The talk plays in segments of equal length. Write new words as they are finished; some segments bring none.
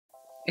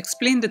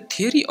Explain the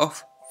theory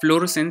of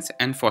fluorescence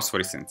and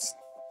phosphorescence.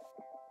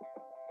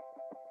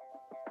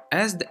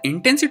 As the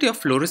intensity of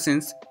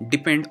fluorescence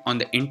depends on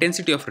the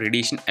intensity of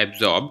radiation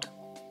absorbed,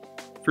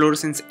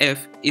 fluorescence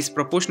F is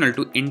proportional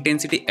to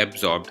intensity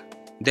absorbed.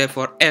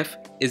 Therefore, F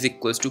is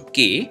equals to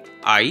K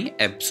I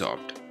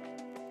absorbed,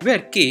 where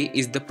K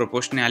is the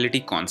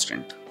proportionality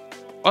constant.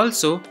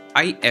 Also,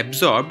 I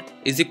absorbed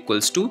is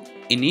equals to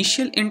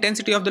initial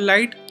intensity of the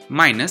light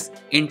minus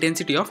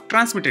intensity of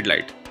transmitted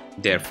light.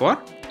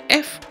 Therefore,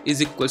 F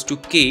is equals to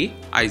K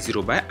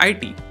I0 by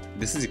IT.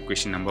 This is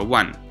equation number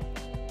 1.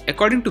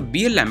 According to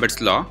Beer-Lambert's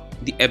law,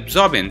 the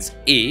absorbance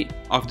A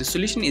of the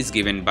solution is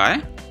given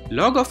by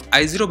log of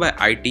I0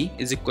 by IT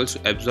is equals to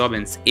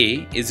absorbance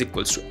A is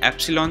equals to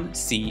epsilon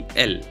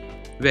CL,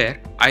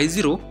 where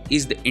I0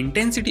 is the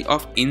intensity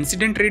of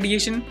incident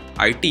radiation,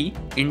 IT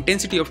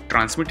intensity of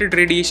transmitted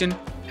radiation,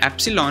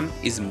 epsilon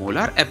is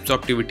molar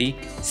absorptivity,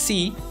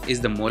 C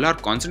is the molar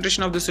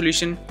concentration of the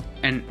solution,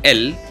 and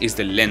L is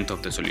the length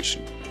of the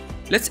solution.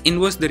 Let's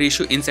inverse the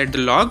ratio inside the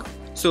log.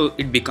 So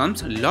it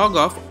becomes log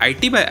of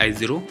IT by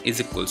I0 is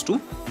equals to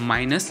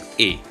minus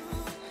A.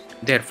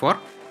 Therefore,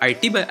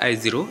 IT by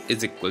I0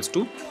 is equals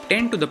to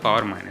 10 to the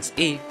power minus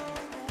A.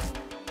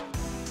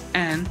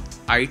 And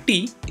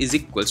IT is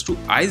equals to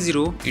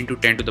I0 into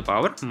 10 to the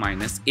power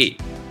minus A,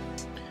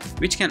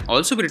 which can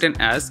also be written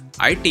as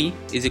IT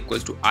is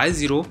equals to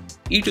I0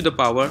 e to the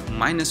power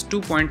minus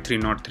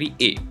 2.303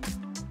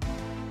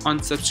 A.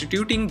 On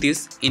substituting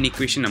this in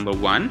equation number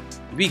 1,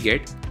 we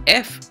get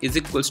F is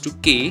equals to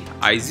K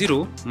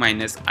I0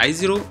 minus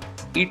I0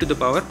 e to the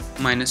power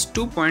minus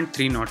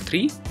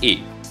 2.303 A,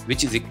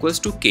 which is equals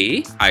to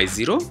K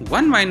I0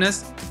 1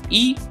 minus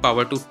e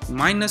power to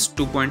minus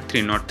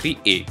 2.303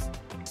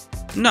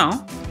 A.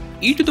 Now,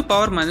 e to the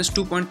power minus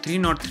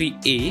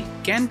 2.303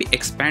 A can be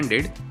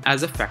expanded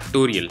as a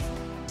factorial.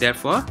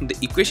 Therefore, the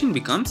equation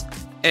becomes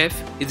F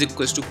is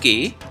equals to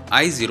K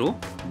I0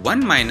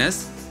 1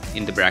 minus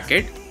in the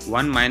bracket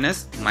 1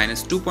 minus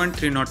minus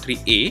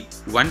 2.303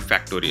 A 1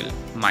 factorial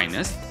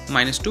minus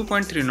minus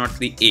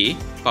 2.303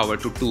 A power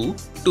to 2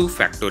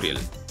 factorial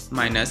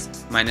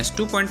minus minus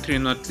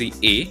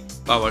 2.303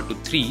 A power to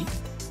 3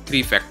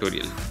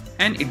 factorial,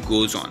 and it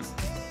goes on.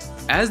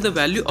 As the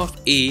value of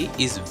A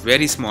is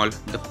very small,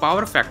 the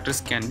power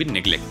factors can be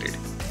neglected.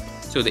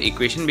 So the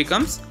equation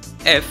becomes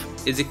F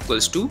is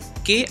equals to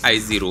K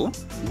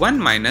I0 1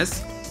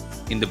 minus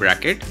in the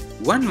bracket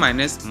 1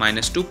 minus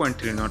minus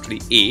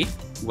 2.303 A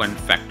 1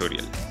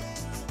 factorial,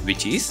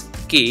 which is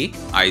K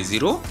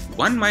I0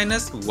 1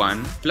 minus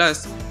 1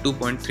 plus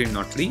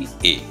 2.303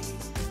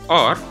 A,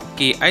 or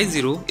K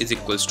I0 is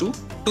equals to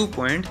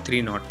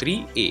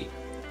 2.303 A.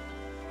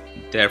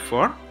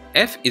 Therefore,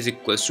 F is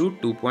equals to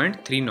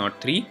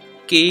 2.303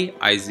 K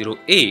I0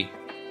 A,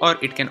 or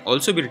it can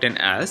also be written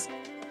as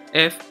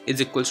F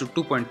is equals to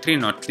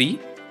 2.303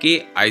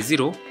 K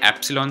I0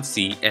 epsilon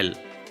CL.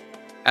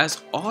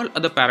 As all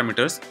other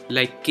parameters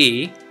like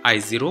K,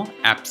 I0,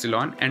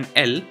 epsilon and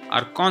L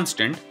are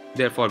constant,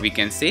 therefore we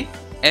can say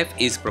F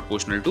is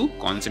proportional to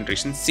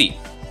concentration C.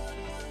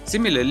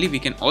 Similarly, we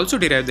can also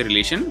derive the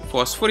relation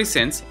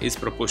phosphorescence is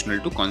proportional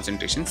to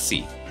concentration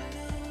C.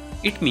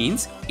 It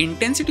means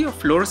intensity of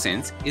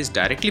fluorescence is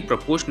directly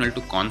proportional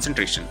to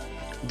concentration.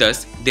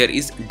 Thus, there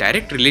is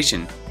direct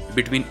relation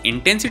between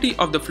intensity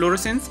of the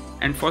fluorescence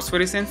and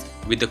phosphorescence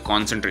with the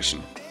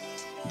concentration.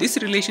 This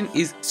relation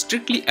is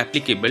strictly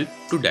applicable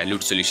to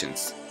dilute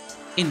solutions.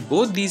 In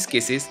both these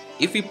cases,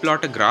 if we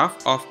plot a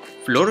graph of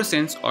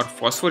fluorescence or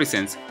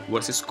phosphorescence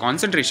versus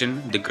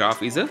concentration, the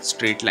graph is a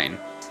straight line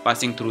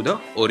passing through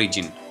the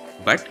origin.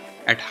 But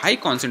at high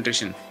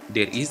concentration,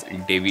 there is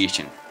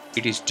deviation.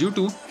 It is due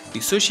to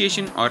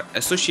dissociation or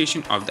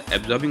association of the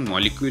absorbing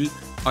molecule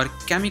or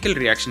chemical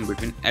reaction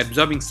between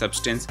absorbing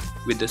substance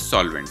with the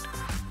solvent.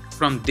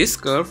 From this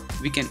curve,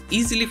 we can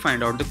easily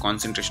find out the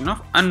concentration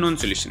of unknown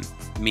solution,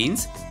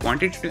 means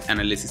quantitative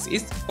analysis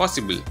is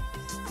possible.